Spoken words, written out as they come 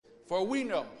For we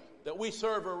know that we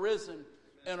serve a risen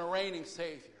and a reigning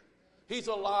Savior. He's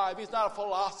alive. He's not a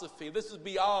philosophy. This is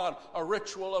beyond a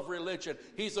ritual of religion.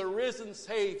 He's a risen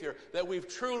Savior that we've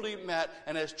truly met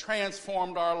and has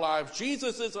transformed our lives.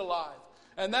 Jesus is alive.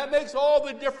 And that makes all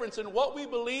the difference in what we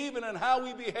believe and in how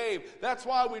we behave. That's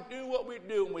why we do what we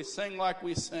do and we sing like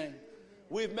we sing.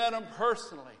 We've met him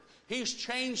personally. He's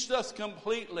changed us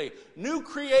completely. New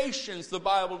creations, the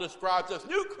Bible describes us.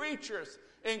 New creatures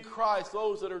in Christ,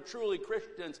 those that are truly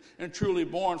Christians and truly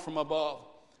born from above.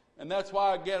 And that's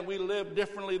why, again, we live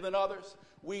differently than others.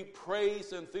 We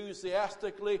praise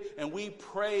enthusiastically and we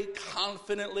pray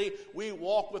confidently. We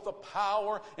walk with a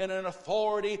power and an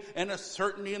authority and a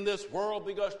certainty in this world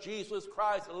because Jesus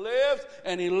Christ lives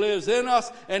and he lives in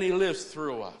us and he lives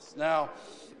through us. Now,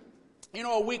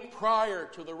 a week prior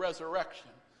to the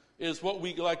resurrection is what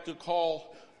we like to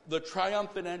call the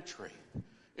triumphant entry.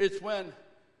 It's when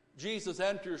Jesus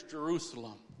enters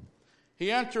Jerusalem. He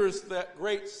enters that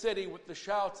great city with the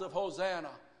shouts of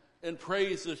Hosanna and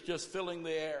praises just filling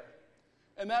the air.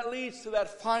 And that leads to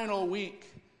that final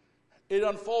week. It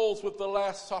unfolds with the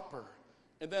Last Supper,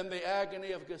 and then the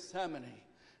agony of Gethsemane,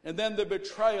 and then the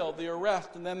betrayal, the arrest,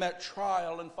 and then that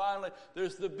trial, and finally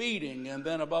there's the beating, and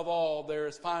then above all there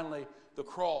is finally the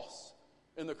cross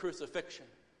and the crucifixion.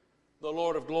 The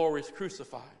Lord of glory is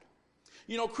crucified.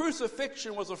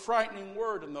 Crucifixion was a frightening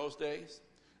word in those days.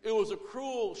 It was a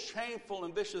cruel, shameful,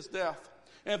 and vicious death.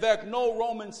 In fact, no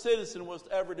Roman citizen was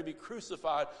ever to be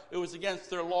crucified. It was against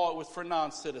their law. It was for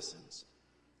non-citizens.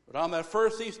 But on that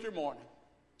first Easter morning,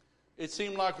 it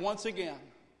seemed like once again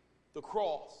the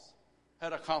cross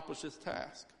had accomplished its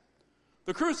task.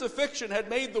 The crucifixion had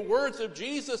made the words of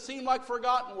Jesus seem like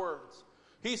forgotten words.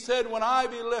 He said, "When I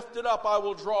be lifted up, I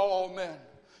will draw all men."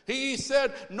 He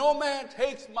said, "No man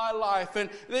takes my life."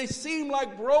 And they seem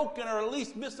like broken or at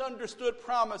least misunderstood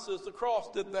promises. The cross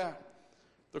did that.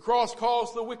 The cross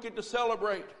caused the wicked to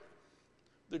celebrate.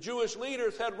 The Jewish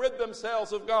leaders had rid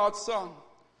themselves of God's Son.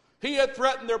 He had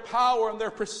threatened their power and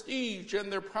their prestige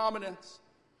and their prominence.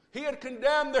 He had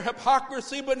condemned their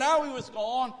hypocrisy, but now he was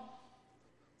gone.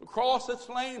 The cross had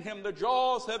slain him. The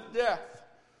jaws of death.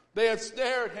 They had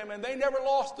stared him, and they never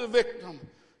lost a victim.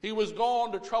 He was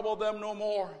gone to trouble them no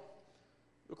more.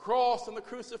 The cross and the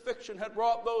crucifixion had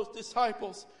brought those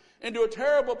disciples into a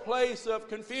terrible place of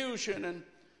confusion and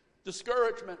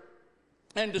discouragement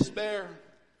and despair.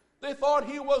 They thought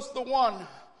he was the one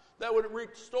that would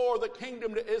restore the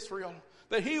kingdom to Israel,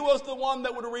 that he was the one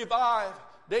that would revive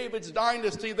David's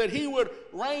dynasty, that he would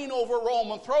reign over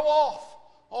Rome and throw off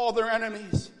all their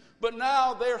enemies. But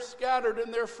now they're scattered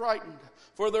and they're frightened,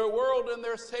 for their world and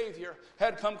their Savior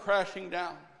had come crashing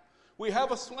down. We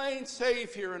have a slain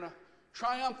Savior and a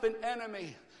triumphant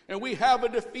enemy, and we have a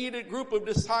defeated group of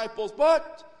disciples.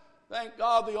 But thank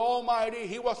God the Almighty,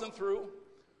 he wasn't through.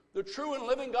 The true and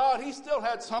living God, he still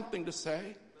had something to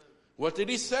say. What did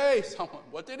he say? Someone,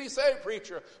 what did he say,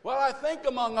 preacher? Well, I think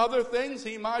among other things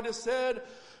he might have said,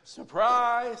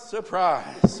 surprise,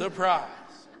 surprise, surprise.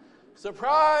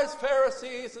 Surprise,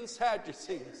 Pharisees and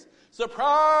Sadducees.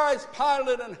 Surprise,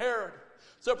 Pilate and Herod.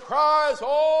 Surprise,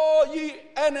 all ye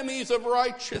enemies of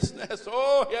righteousness.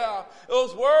 Oh, yeah.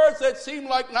 Those words that seemed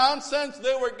like nonsense,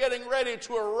 they were getting ready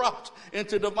to erupt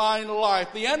into divine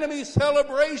life. The enemy's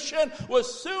celebration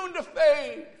was soon to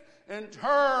fade and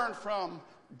turn from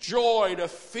joy to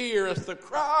fear as the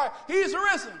cry, "He's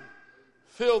risen,"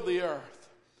 filled the earth.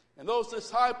 And those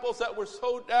disciples that were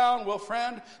so down, well,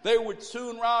 friend, they would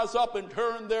soon rise up and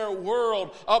turn their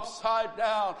world upside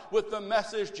down with the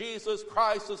message, Jesus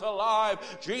Christ is alive.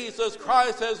 Jesus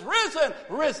Christ has risen,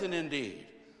 risen indeed.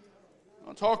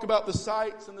 I'll talk about the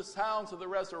sights and the sounds of the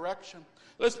resurrection.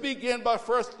 Let's begin by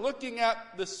first looking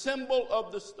at the symbol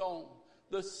of the stone.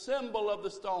 The symbol of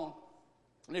the stone.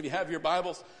 And if you have your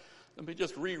Bibles, let me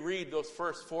just reread those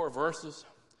first 4 verses.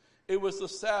 It was the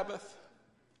Sabbath.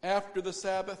 After the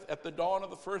Sabbath, at the dawn of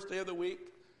the first day of the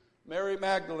week, Mary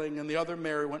Magdalene and the other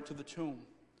Mary went to the tomb.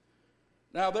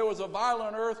 Now there was a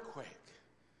violent earthquake,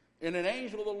 and an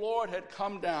angel of the Lord had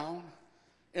come down,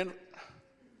 and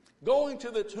going to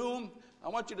the tomb, I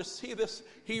want you to see this,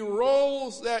 he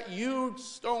rolls that huge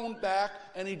stone back,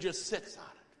 and he just sits on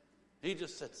it. He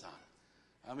just sits on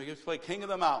it. I mean, he could play King of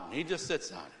the Mountain. He just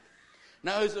sits on it.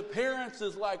 Now his appearance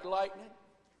is like lightning.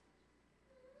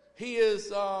 He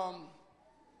is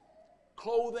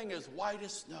clothing as white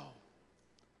as snow.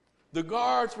 The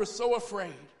guards were so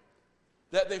afraid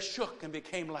that they shook and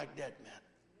became like dead men.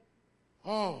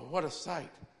 Oh, what a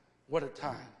sight. What a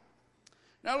time.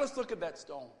 Now let's look at that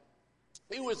stone.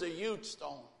 It was a huge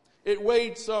stone. It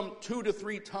weighed some 2 to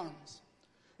 3 tons.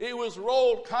 It was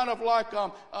rolled kind of like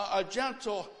a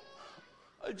gentle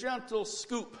a gentle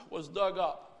scoop was dug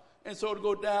up. And so to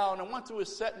go down, and once it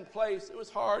was set in place, it was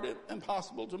hard and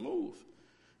impossible to move.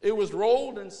 It was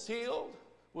rolled and sealed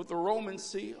with the Roman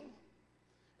seal.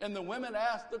 And the women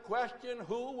asked the question,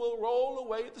 who will roll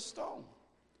away the stone?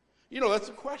 You know, that's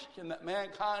a question that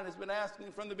mankind has been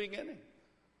asking from the beginning.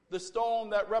 The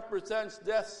stone that represents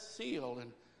death's seal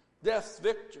and death's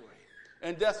victory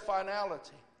and death's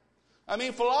finality. I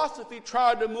mean, philosophy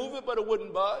tried to move it, but it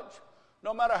wouldn't budge.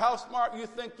 No matter how smart you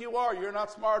think you are, you're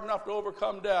not smart enough to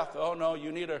overcome death. Oh, no,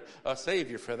 you need a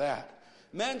Savior for that.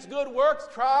 Men's good works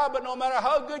try, but no matter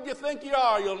how good you think you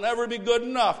are, you'll never be good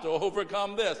enough to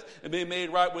overcome this and be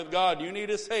made right with God. You need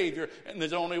a Savior, and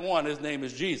there's only one. His name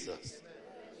is Jesus.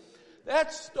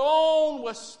 That stone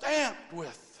was stamped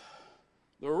with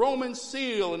the Roman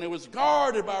seal, and it was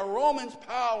guarded by Roman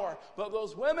power. But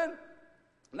those women,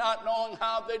 not knowing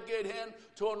how they'd get in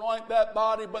to anoint that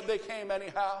body, but they came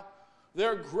anyhow.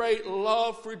 Their great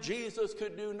love for Jesus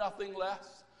could do nothing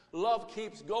less. Love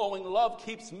keeps going. Love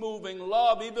keeps moving.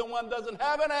 Love, even when it doesn't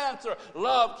have an answer,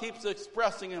 love keeps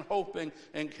expressing and hoping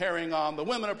and carrying on. The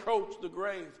women approached the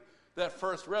grave that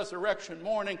first resurrection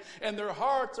morning, and their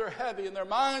hearts are heavy and their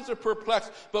minds are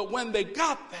perplexed. But when they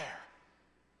got there,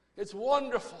 it's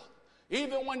wonderful.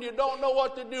 Even when you don't know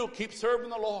what to do, keep serving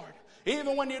the Lord.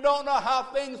 Even when you don't know how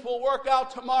things will work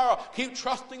out tomorrow, keep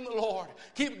trusting the Lord.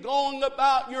 Keep going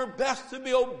about your best to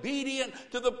be obedient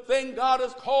to the thing God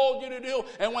has called you to do.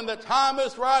 And when the time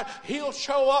is right, He'll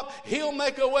show up. He'll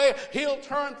make a way. He'll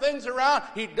turn things around.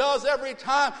 He does every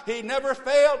time. He never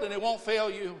failed, and He won't fail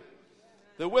you.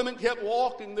 The women kept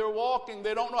walking. They're walking.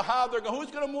 They don't know how they're going. Who's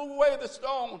going to move away the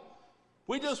stone?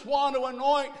 We just want to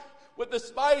anoint with the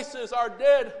spices our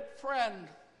dead friend.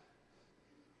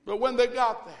 But when they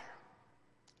got there,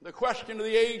 the question of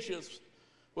the ages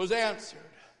was answered,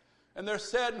 and their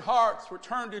saddened hearts were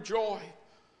turned to joy.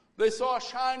 They saw a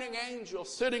shining angel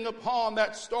sitting upon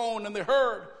that stone, and they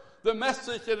heard the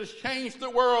message that has changed the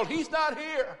world. He's not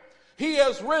here. He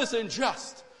has risen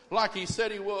just like He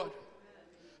said He would.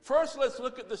 First, let's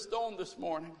look at the stone this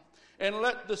morning, and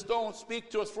let the stone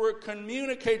speak to us, for it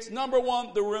communicates, number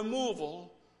one, the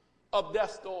removal of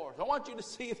death's doors. I want you to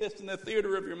see this in the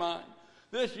theater of your mind.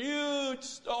 This huge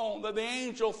stone that the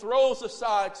angel throws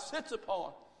aside, sits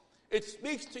upon. It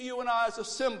speaks to you and I as a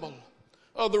symbol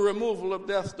of the removal of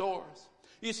death's doors.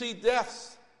 You see,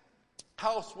 death's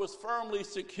house was firmly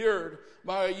secured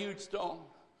by a huge stone.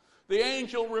 The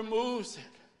angel removes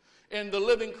it, and the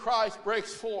living Christ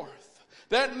breaks forth.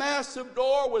 That massive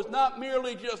door was not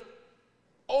merely just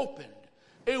opened.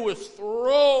 It was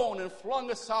thrown and flung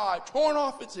aside, torn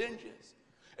off its hinges.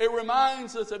 It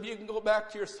reminds us of, you can go back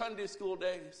to your Sunday school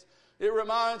days. It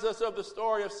reminds us of the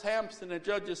story of Samson in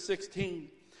Judges 16,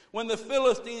 when the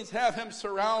Philistines have him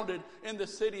surrounded in the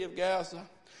city of Gaza.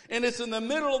 And it's in the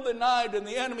middle of the night, and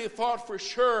the enemy thought for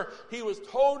sure he was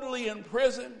totally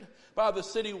imprisoned by the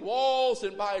city walls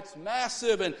and by its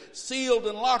massive and sealed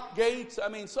and locked gates. I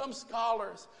mean, some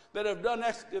scholars that have done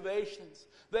excavations,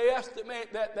 they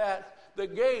estimate that the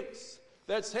gates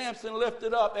that Samson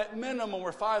lifted up at minimum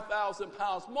were 5,000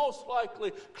 pounds, most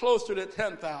likely closer to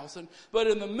 10,000. But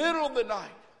in the middle of the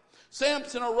night,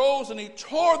 Samson arose and he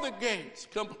tore the gates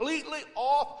completely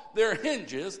off their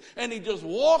hinges, and he just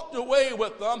walked away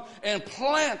with them and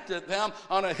planted them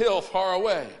on a hill far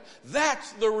away.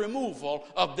 That's the removal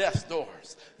of death's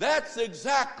doors. That's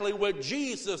exactly what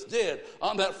Jesus did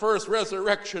on that first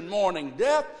resurrection morning.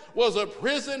 Death was a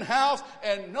prison house,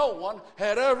 and no one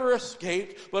had ever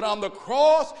escaped. But on the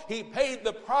cross, He paid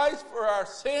the price for our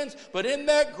sins. But in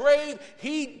that grave,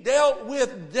 He dealt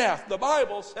with death. The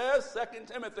Bible says,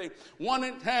 2 Timothy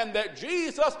 1:10, that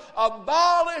Jesus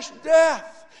abolished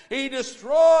death. He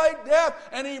destroyed death,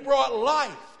 and He brought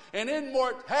life and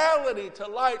immortality to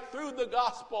light through the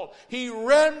gospel. He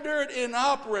rendered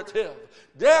inoperative.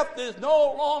 Death is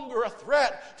no longer a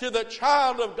threat to the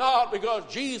child of God because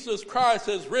Jesus Christ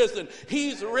has risen.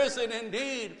 He's risen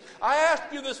indeed. I ask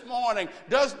you this morning,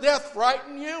 does death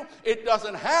frighten you? It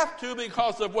doesn't have to,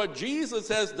 because of what Jesus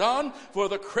has done for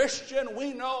the Christian.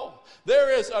 We know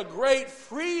there is a great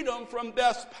freedom from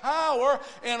death's power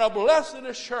and a blessed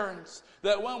assurance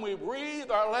that when we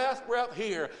breathe our last breath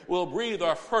here, we'll breathe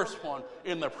our first one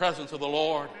in the presence of the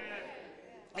Lord.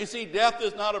 You see, death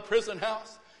is not a prison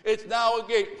house. It's now a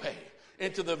gateway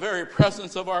into the very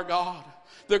presence of our God.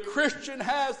 The Christian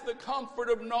has the comfort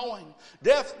of knowing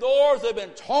death's doors have been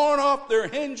torn off their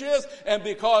hinges, and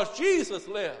because Jesus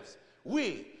lives,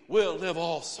 we will live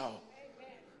also.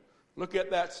 Amen. Look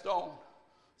at that stone.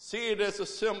 See it as a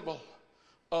symbol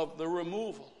of the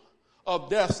removal of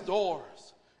death's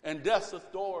doors and death's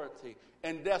authority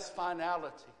and death's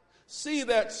finality. See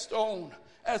that stone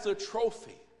as a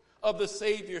trophy of the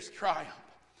Savior's triumph.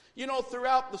 You know,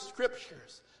 throughout the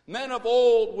Scriptures, men of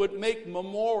old would make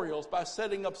memorials by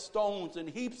setting up stones and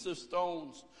heaps of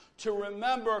stones to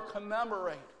remember or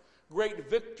commemorate great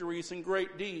victories and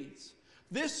great deeds.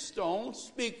 This stone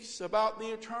speaks about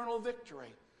the eternal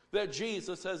victory that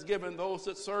Jesus has given those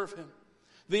that serve him.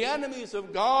 The enemies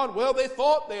of God, well, they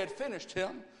thought they had finished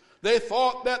him. They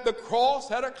thought that the cross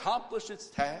had accomplished its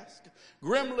task.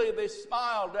 Grimly, they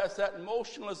smiled as that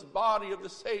motionless body of the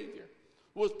Savior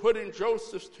was put in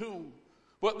Joseph's tomb.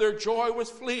 But their joy was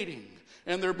fleeting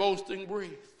and their boasting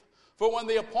brief. For when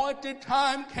the appointed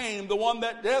time came, the one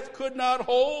that death could not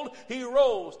hold, he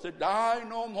rose to die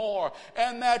no more.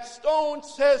 And that stone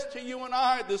says to you and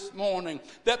I this morning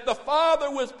that the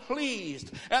Father was pleased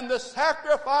and the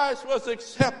sacrifice was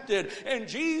accepted. And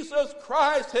Jesus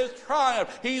Christ has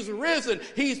triumphed. He's risen.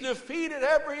 He's defeated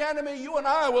every enemy you and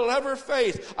I will ever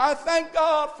face. I thank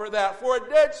God for that. For a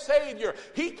dead Savior,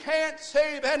 he can't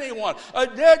save anyone. A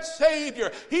dead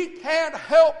Savior, he can't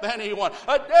help anyone.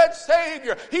 A dead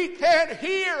Savior, he can't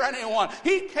hear anyone.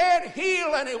 He can't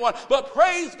heal anyone. But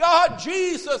praise God,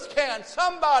 Jesus can.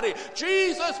 Somebody,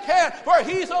 Jesus can, for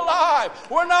he's alive.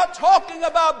 We're not talking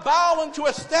about bowing to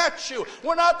a statue.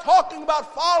 We're not talking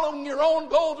about following your own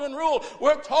golden rule.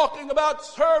 We're talking about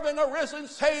serving a risen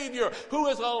Savior who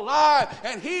is alive,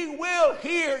 and he will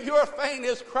hear your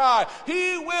faintest cry.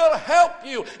 He will help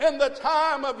you in the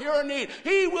time of your need.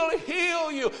 He will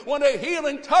heal you when a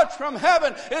healing touch from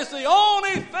heaven is the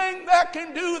only thing that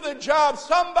can do the job.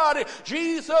 Somebody,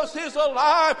 Jesus is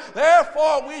alive.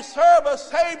 Therefore, we serve a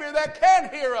Savior that can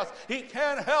hear us. He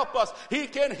can help us. He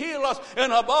can heal us.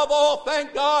 And above all,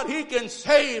 thank God, he can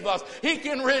save us. He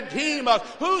can redeem us.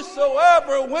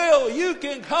 Whosoever will, you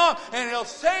can come and he'll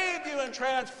save you and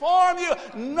transform you.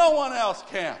 No one else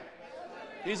can.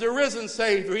 He's a risen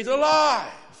Savior. He's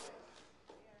alive.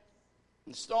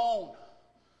 And stone,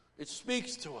 it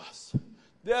speaks to us.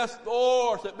 Death's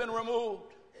doors have been removed.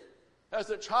 As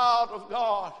a child of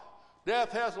God,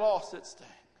 death has lost its sting,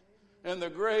 and the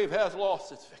grave has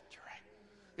lost its victory.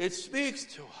 It speaks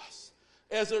to us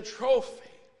as a trophy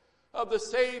of the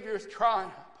Savior's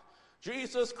triumph.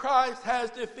 Jesus Christ has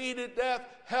defeated death,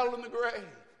 hell, and the grave.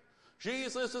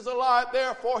 Jesus is alive,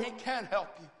 therefore he can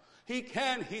help you. He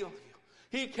can heal you.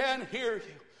 He can hear you.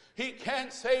 He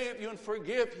can save you and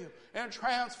forgive you and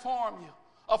transform you.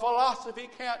 A philosophy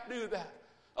can't do that.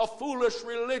 A foolish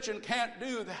religion can't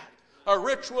do that. A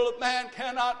ritual of man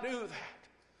cannot do that.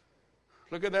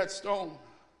 Look at that stone.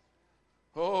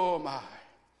 Oh my.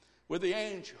 With the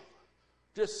angel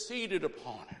just seated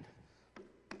upon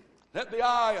it. Let the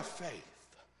eye of faith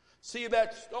see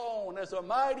that stone as a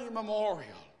mighty memorial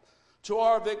to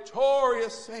our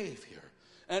victorious Savior.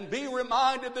 And be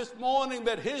reminded this morning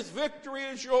that his victory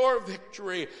is your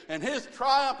victory. And his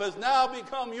triumph has now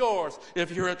become yours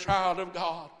if you're a child of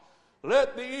God.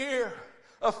 Let the ear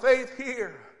of faith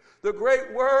hear the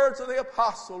great words of the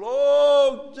apostle.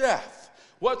 Oh, death,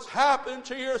 what's happened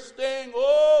to your sting?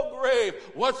 Oh, grave,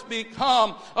 what's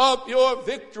become of your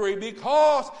victory?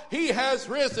 Because he has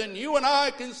risen. You and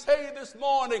I can say this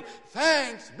morning,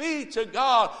 thanks be to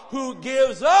God who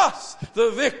gives us the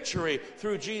victory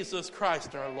through Jesus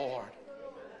Christ our Lord.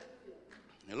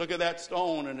 And look at that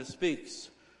stone, and it speaks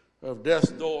of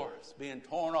death's doors being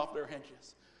torn off their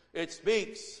hinges. It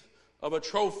speaks of a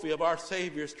trophy of our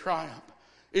Savior's triumph.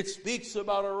 It speaks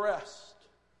about a rest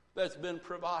that's been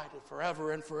provided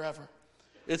forever and forever.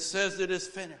 It says it is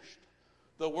finished.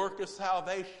 The work of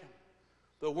salvation,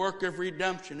 the work of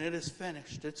redemption, it is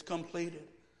finished. It's completed.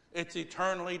 It's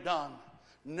eternally done.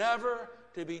 Never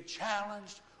to be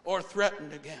challenged or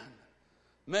threatened again.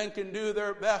 Men can do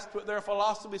their best with their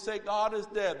philosophy, say God is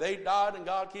dead. They died and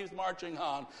God keeps marching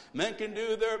on. Men can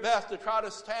do their best to try to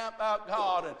stamp out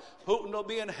God, and Putin will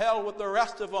be in hell with the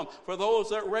rest of them. For those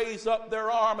that raise up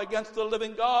their arm against the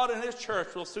living God and his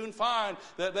church will soon find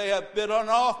that they have bitten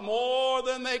off more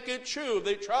than they could chew.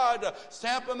 They tried to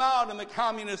stamp them out in the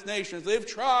communist nations. They've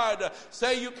tried to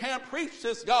say you can't preach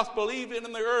this gospel even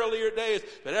in the earlier days.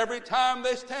 But every time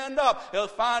they stand up, they'll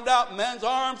find out men's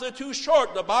arms are too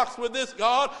short to box with this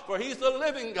God. For he's the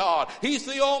living God. He's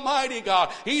the almighty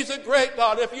God. He's a great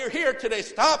God. If you're here today,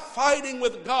 stop fighting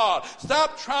with God.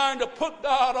 Stop trying to put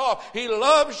God off. He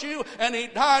loves you and he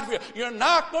died for you. You're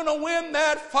not going to win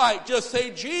that fight. Just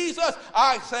say, Jesus,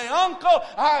 I say, Uncle,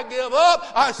 I give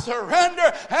up. I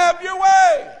surrender. Have your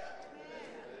way.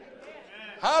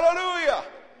 Hallelujah.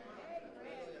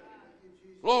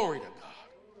 Glory to God.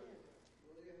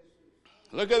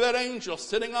 Look at that angel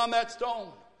sitting on that stone.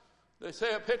 They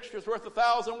say a picture's worth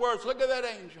 1,000 words. Look at that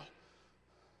angel.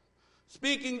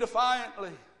 Speaking defiantly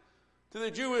to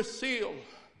the Jewish seal,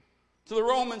 to the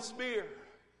Roman spear,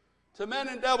 to men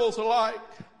and devils alike,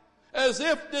 as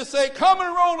if to say, come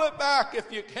and roll it back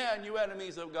if you can, you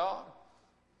enemies of God.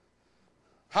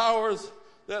 Powers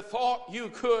that thought you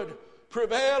could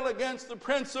prevail against the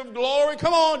Prince of Glory,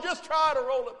 come on, just try to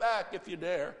roll it back if you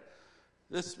dare.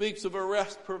 This speaks of a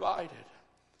rest provided.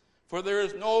 For there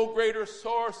is no greater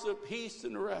source of peace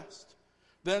and rest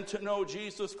than to know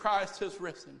Jesus Christ has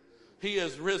risen. He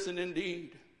has risen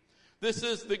indeed. This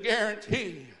is the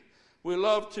guarantee. We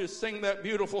love to sing that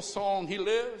beautiful song, He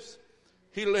lives.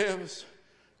 He lives.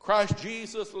 Christ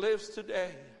Jesus lives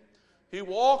today. He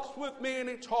walks with me and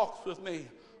He talks with me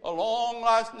along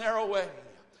life's narrow way.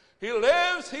 He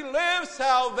lives,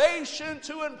 salvation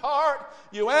to impart.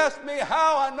 You ask me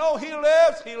how I know He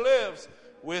lives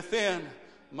within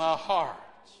my heart.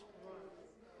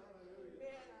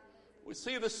 We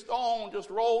see the stone just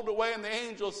rolled away and the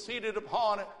angels seated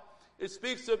upon it. It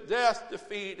speaks of death's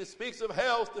defeat. It speaks of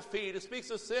hell's defeat. It speaks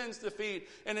of sin's defeat.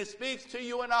 And it speaks to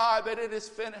you and I that it is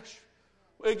finished.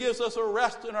 It gives us a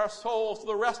rest in our souls,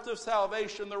 the rest of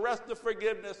salvation, the rest of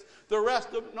forgiveness, the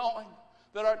rest of knowing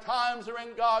that our times are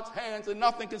in God's hands and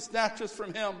nothing can snatch us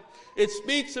from Him. It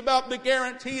speaks about the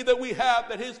guarantee that we have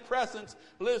that His presence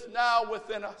lives now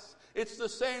within us. It's the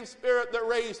same Spirit that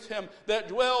raised Him that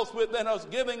dwells within us,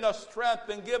 giving us strength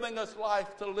and giving us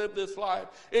life to live this life.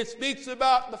 It speaks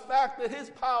about the fact that His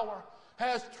power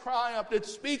has triumphed. It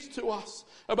speaks to us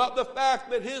about the fact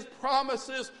that His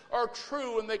promises are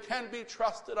true and they can be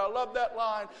trusted. I love that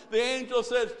line. The angel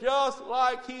says, just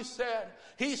like He said.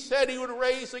 He said He would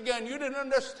raise again. You didn't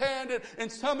understand it,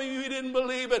 and some of you didn't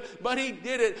believe it, but He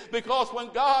did it, because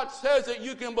when God says it,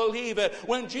 you can believe it.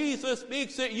 When Jesus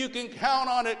speaks it, you can count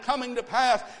on it coming to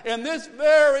pass. And this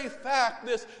very fact,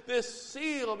 this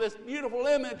seal, this beautiful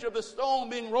image of the stone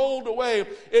being rolled away,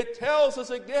 it tells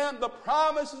us again the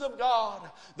promises of God.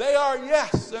 They are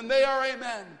yes and they are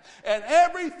amen. And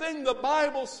everything the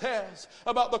Bible says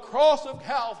about the cross of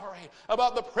Calvary,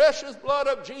 about the precious blood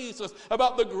of Jesus,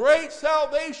 about the great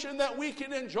salvation that we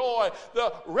can enjoy,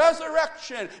 the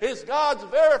resurrection is God's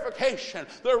verification.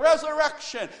 The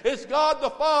resurrection is God the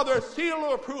Father's seal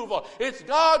of approval. It's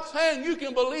God saying you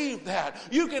can believe that.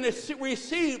 You can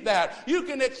receive that. You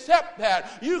can accept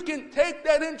that. You can take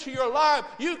that into your life.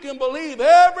 You can believe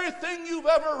everything you've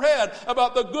ever read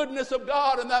about the goodness of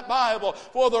God in that Bible.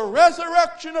 For the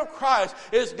resurrection of Christ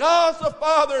is God the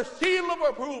Father's seal of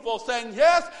approval, saying,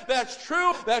 yes, that's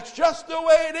true. That's just the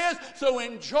way it is. So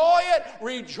enjoy it,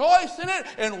 rejoice in it,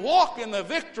 and walk in the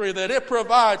victory that it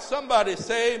provides. Somebody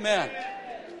say amen.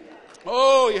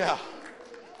 Oh, yeah.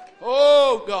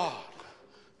 Oh, God.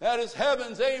 That is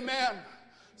heaven's amen.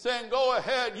 Saying, go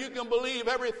ahead. You can believe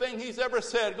everything He's ever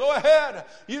said. Go ahead.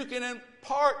 You can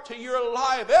impart to your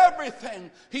life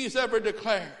everything He's ever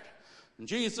declared. And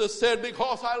Jesus said,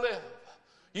 because I live,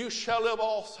 you shall live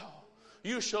also.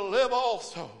 You shall live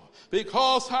also.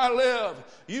 Because I live,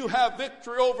 you have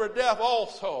victory over death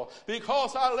also.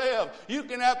 Because I live, you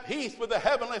can have peace with the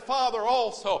Heavenly Father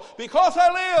also. Because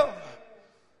I live,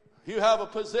 you have a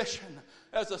position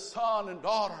as a son and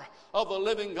daughter of the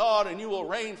living God, and you will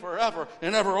reign forever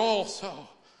and ever also.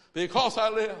 Because I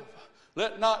live,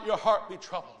 let not your heart be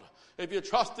troubled. If you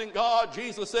trust in God,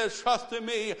 Jesus says, trust in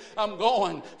me. I'm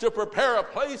going to prepare a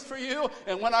place for you.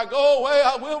 And when I go away,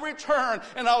 I will return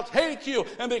and I'll take you.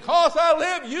 And because I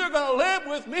live, you're going to live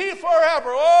with me forever.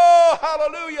 Oh,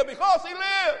 hallelujah, because He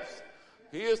lives.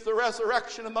 He is the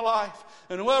resurrection and the life.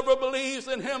 And whoever believes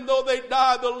in Him, though they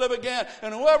die, they'll live again.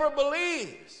 And whoever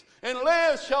believes and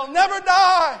lives shall never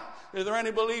die. Are there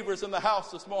any believers in the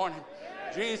house this morning?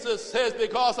 Jesus says,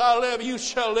 because I live, you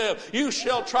shall live. You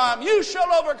shall triumph. You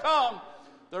shall overcome.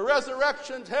 The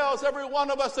resurrection tells every one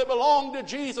of us that belong to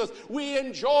Jesus, we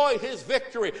enjoy His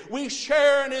victory. We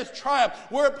share in His triumph.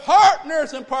 We're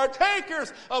partners and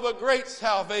partakers of a great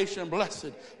salvation.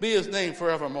 Blessed be His name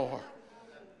forevermore.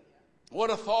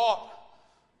 What a thought.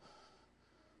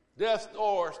 Death's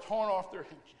doors torn off their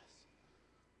hinges.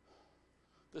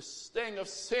 The sting of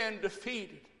sin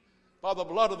defeated by the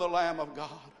blood of the Lamb of God.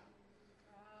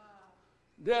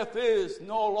 Death is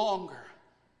no longer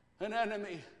an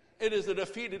enemy. It is a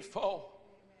defeated foe.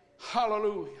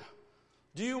 Hallelujah.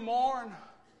 Do you mourn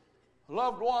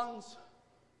loved ones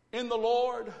in the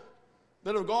Lord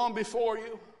that have gone before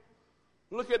you?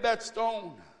 Look at that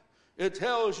stone. It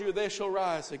tells you they shall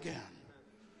rise again.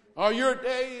 Are your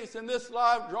days in this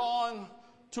life drawn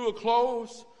to a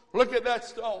close? Look at that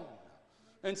stone.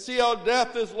 And see how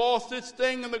death has lost its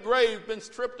sting and the grave been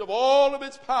stripped of all of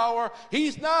its power.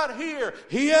 He's not here.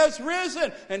 He has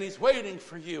risen. And He's waiting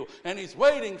for you. And He's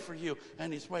waiting for you.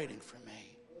 And He's waiting for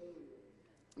me.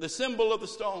 The symbol of the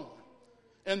stone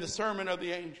and the sermon of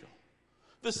the angel.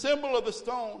 The symbol of the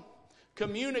stone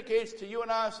communicates to you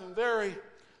and I some very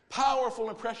powerful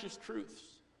and precious truths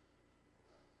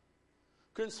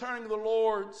concerning the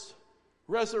Lord's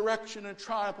resurrection and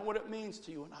triumph and what it means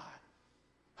to you and I,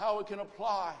 how it can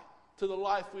apply to the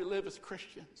life we live as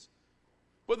Christians.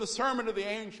 But the sermon of the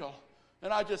angel,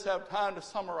 and I just have time to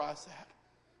summarize that.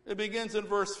 It begins in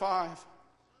verse 5.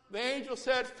 The angel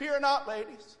said, "Fear not,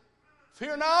 ladies.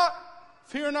 Fear not.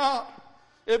 Fear not.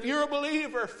 If you're a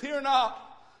believer, fear not.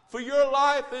 For your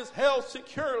life is held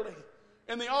securely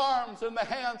in the arms and the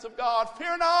hands of God.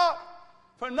 Fear not.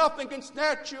 For nothing can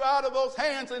snatch you out of those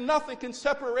hands, and nothing can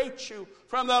separate you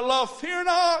from that love. Fear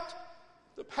not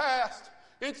the past.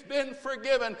 It's been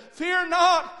forgiven. Fear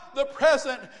not the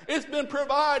present. It's been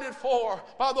provided for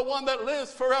by the one that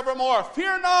lives forevermore.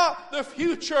 Fear not the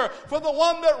future, for the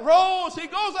one that rose, he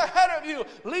goes ahead of you,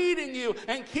 leading you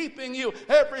and keeping you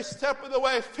every step of the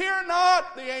way. Fear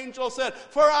not, the angel said,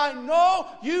 for I know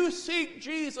you seek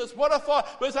Jesus. What a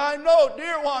thought. Because I know,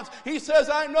 dear ones, he says,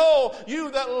 I know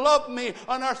you that love me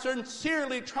and are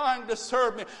sincerely trying to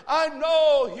serve me. I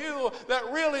know you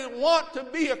that really want to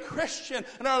be a Christian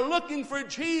and are looking for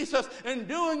Jesus and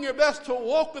doing your best to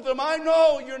walk with him. I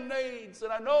know your needs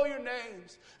and I know your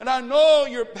names and I know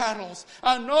your battles.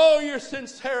 I know your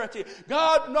sincerity.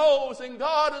 God knows, and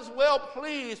God is well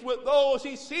pleased with those.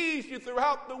 He sees you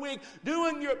throughout the week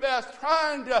doing your best,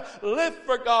 trying to live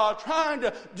for God, trying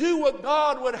to do what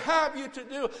God would have you to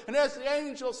do. And as the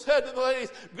angel said to the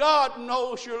ladies, God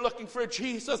knows you're looking for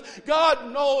Jesus.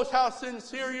 God knows how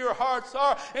sincere your hearts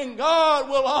are, and God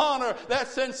will honor that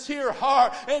sincere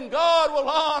heart, and God will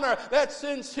honor that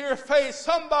sincere faith.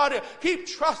 Somebody keep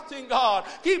trusting God.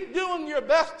 Keep doing your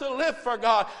best to live for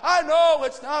God. I know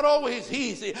it's not always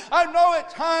easy. I know at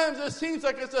times it seems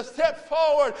like it's a step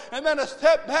forward and then a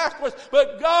step backwards,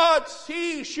 but God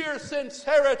sees your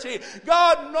sincerity.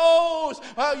 God knows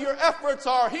how your efforts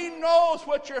are. He knows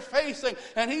what you're facing,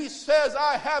 and he says,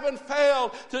 I haven't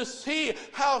failed to see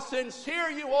how sincere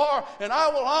you are, and I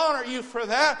will honor you for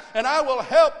that, and I will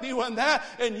help you in that,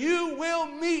 and you will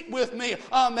meet with me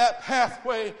on that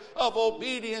pathway of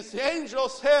obedience. The angel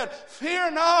said,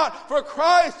 fear not, for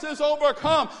Christ is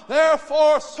overcome.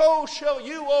 Therefore, so shall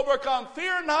you overcome.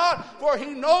 Fear not, for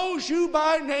he knows you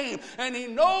by name, and he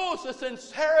knows the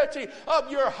sincerity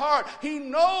of your heart. He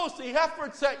knows the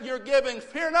efforts that you're giving.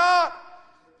 Fear not.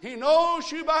 He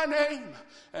knows you by name,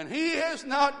 and he is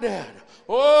not dead.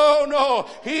 Oh no,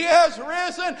 he has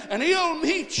risen, and he'll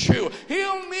meet you.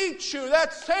 He'll meet you.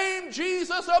 That same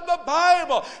Jesus of the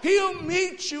Bible, he'll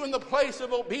meet you in the place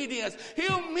of obedience.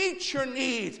 He'll meet your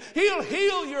needs. He'll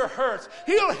heal your hurts.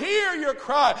 He'll hear your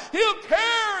cry. He'll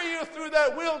carry you through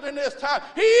that wilderness time.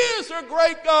 He is a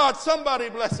great God. Somebody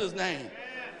bless his name.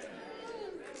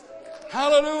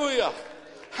 Hallelujah.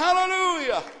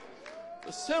 Hallelujah.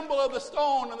 The symbol of the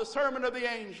stone and the sermon of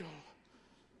the angel.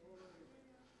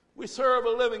 We serve a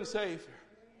living Savior.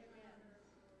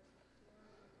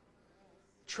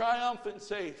 Triumphant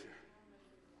Savior.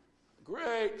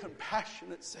 Great,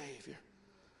 compassionate Savior.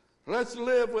 Let's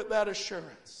live with that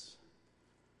assurance.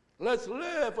 Let's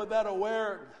live with that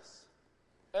awareness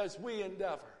as we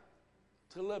endeavor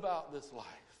to live out this life.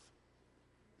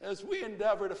 As we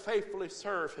endeavor to faithfully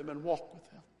serve him and walk with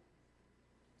him.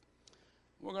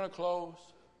 We're going to close.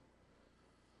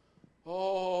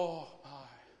 Oh, my.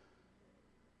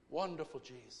 Wonderful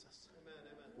Jesus. Amen,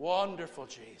 amen. Wonderful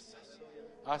Jesus.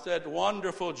 I said,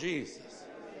 wonderful Jesus.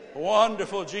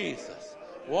 Wonderful Jesus.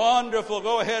 Wonderful.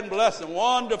 Go ahead and bless him.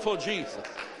 Wonderful Jesus.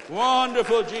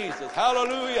 Wonderful Jesus.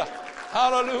 Hallelujah.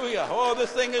 Hallelujah. Oh,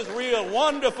 this thing is real.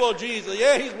 Wonderful Jesus.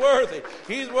 Yeah, he's worthy.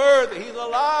 He's worthy. He's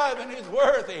alive and he's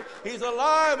worthy. He's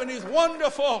alive and he's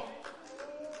wonderful.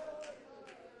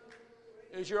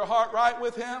 Is your heart right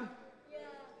with him?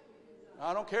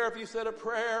 I don't care if you said a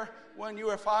prayer when you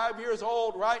were 5 years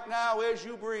old. Right now, as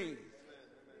you breathe,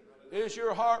 is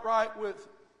your heart right with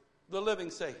the living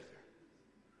Savior?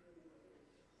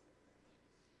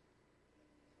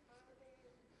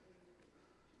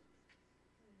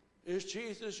 Is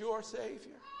Jesus your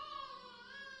Savior?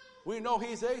 We know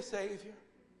he's a Savior.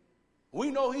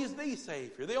 We know he's the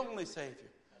Savior, the only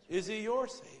Savior. Is he your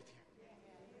Savior?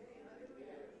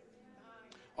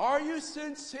 Are you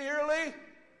sincerely?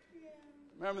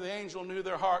 Remember, the angel knew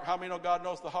their heart. How many know God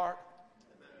knows the heart?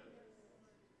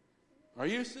 Are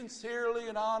you sincerely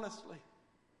and honestly?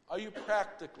 Are you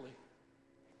practically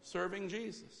serving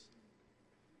Jesus?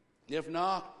 If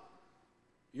not,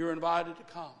 you're invited to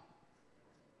come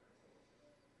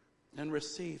and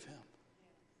receive him.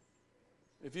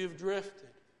 If you've drifted,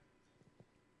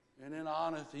 and in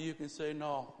honesty, you can say,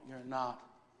 no, you're not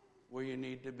where you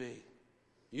need to be.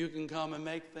 you can come and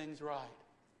make things right.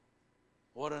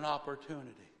 What an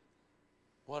opportunity.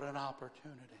 What an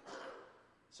opportunity.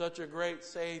 Such a great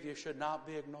Savior should not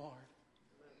be ignored.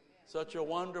 Such a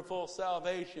wonderful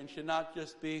salvation should not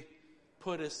just be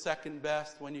put as second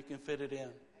best when you can fit it in.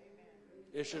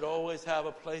 It should always have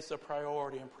a place of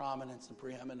priority and prominence and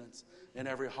preeminence in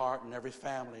every heart and every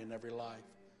family and every life.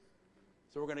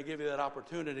 So we're going to give you that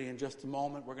opportunity in just a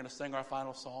moment. We're going to sing our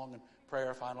final song and pray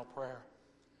our final prayer.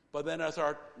 But then, as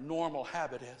our normal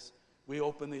habit is, we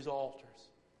open these altars.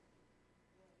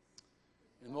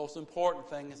 And the most important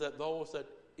thing is that those that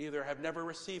either have never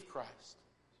received Christ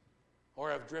or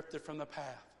have drifted from the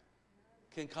path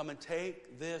can come and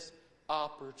take this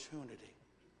opportunity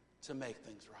to make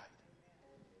things right.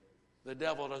 The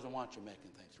devil doesn't want you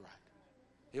making things right.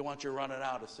 He wants you running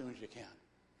out as soon as you can.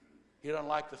 He doesn't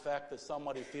like the fact that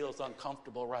somebody feels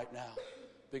uncomfortable right now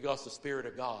because the Spirit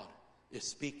of God is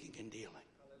speaking and dealing.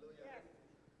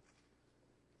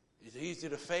 It's easy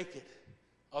to fake it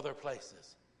other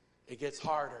places. It gets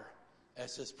harder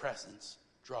as His presence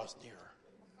draws nearer.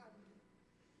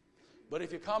 But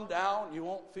if you come down, you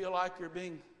won't feel like you're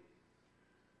being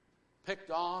picked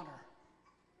on or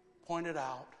pointed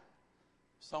out.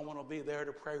 Someone will be there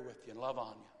to pray with you and love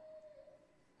on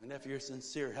you. And if you're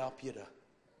sincere, help you to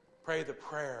pray the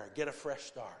prayer, get a fresh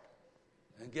start,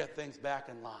 and get things back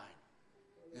in line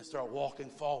and start walking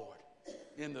forward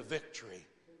in the victory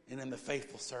and in the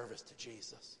faithful service to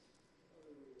Jesus.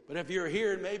 But if you're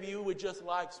here, maybe you would just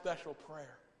like special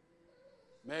prayer.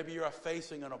 Maybe you're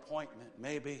facing an appointment.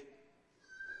 Maybe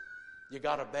you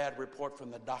got a bad report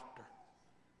from the doctor.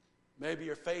 Maybe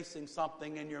you're facing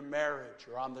something in your marriage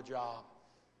or on the job,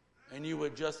 and you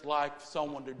would just like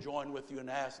someone to join with you and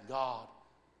ask God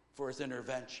for His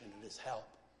intervention and His help.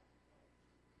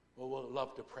 Well, we'd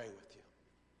love to pray with you.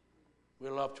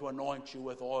 We'd love to anoint you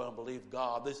with oil and believe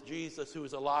God. This Jesus who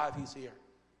is alive, He's here.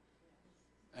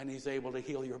 And He's able to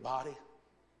heal your body.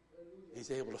 He's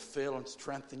able to fill and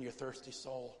strengthen your thirsty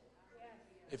soul.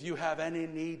 If you have any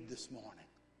need this morning,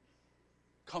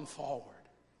 come forward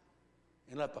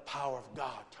and let the power of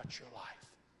God touch your life.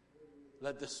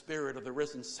 Let the Spirit of the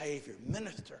risen Savior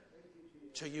minister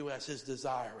to you as His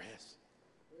desire is.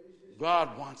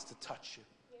 God wants to touch you.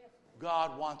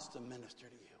 God wants to minister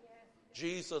to you.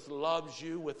 Jesus loves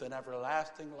you with an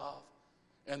everlasting love,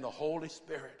 and the Holy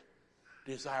Spirit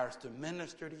desires to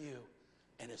minister to you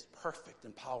in His perfect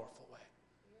and powerful way.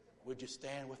 Would you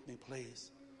stand with me,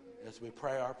 please, as we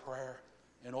pray our prayer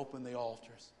and open the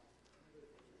altars?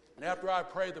 And after I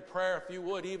pray the prayer, if you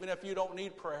would, even if you don't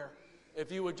need prayer,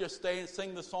 if you would just stay and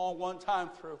sing the song one time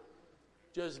through,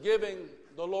 just giving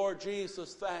the Lord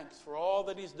Jesus thanks for all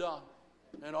that He's done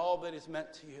and all that He's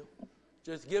meant to you.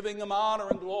 Just giving Him honor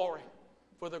and glory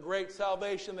for the great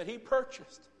salvation that He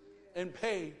purchased and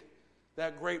paid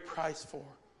that great price for.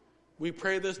 We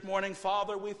pray this morning,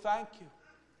 Father, we thank You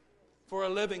for a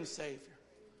living Savior.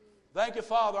 Thank You,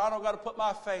 Father, I don't got to put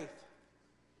my faith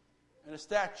in a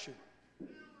statue,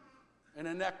 in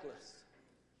a necklace,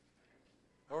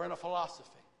 or in a philosophy.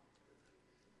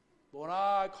 But when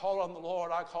I call on the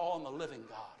Lord, I call on the living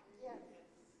God,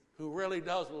 who really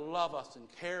does love us and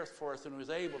cares for us and who is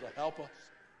able to help us.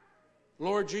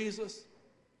 Lord Jesus,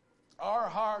 our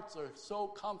hearts are so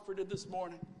comforted this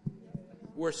morning.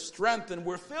 We're strengthened.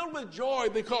 We're filled with joy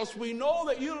because we know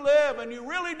that You live, and You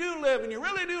really do live, and You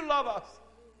really do love us,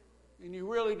 and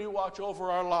You really do watch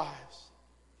over our lives.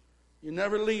 You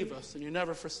never leave us, and You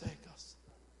never forsake us.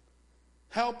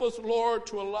 Help us, Lord,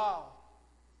 to allow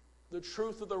the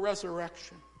truth of the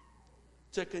resurrection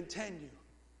to continue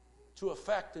to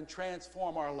affect and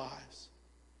transform our lives.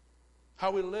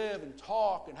 How we live and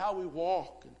talk and how we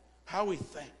walk and how we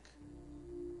think.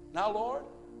 Now, Lord,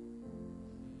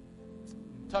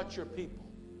 touch Your people.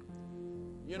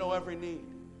 You know every need.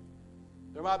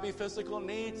 There might be physical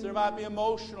needs. There might be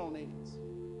emotional needs.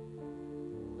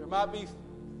 There might be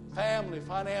family,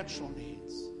 financial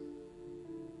needs.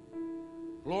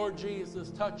 Lord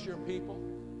Jesus, touch Your people.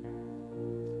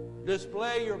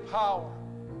 Display Your power.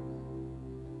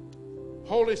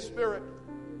 Holy Spirit,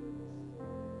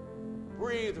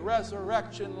 breathe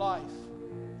resurrection life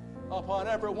upon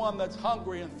everyone that's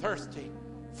hungry and thirsty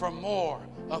for more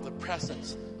of the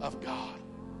presence of God.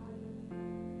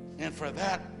 And for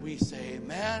that we say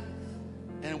amen,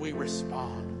 and we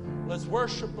respond. Let's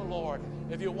worship the Lord.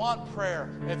 If you want prayer,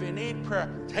 if you need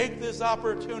prayer, take this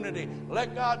opportunity.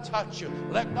 Let God touch you.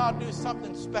 Let God do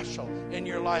something special in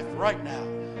your life right now.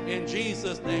 In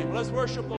Jesus' name, let's worship the Lord.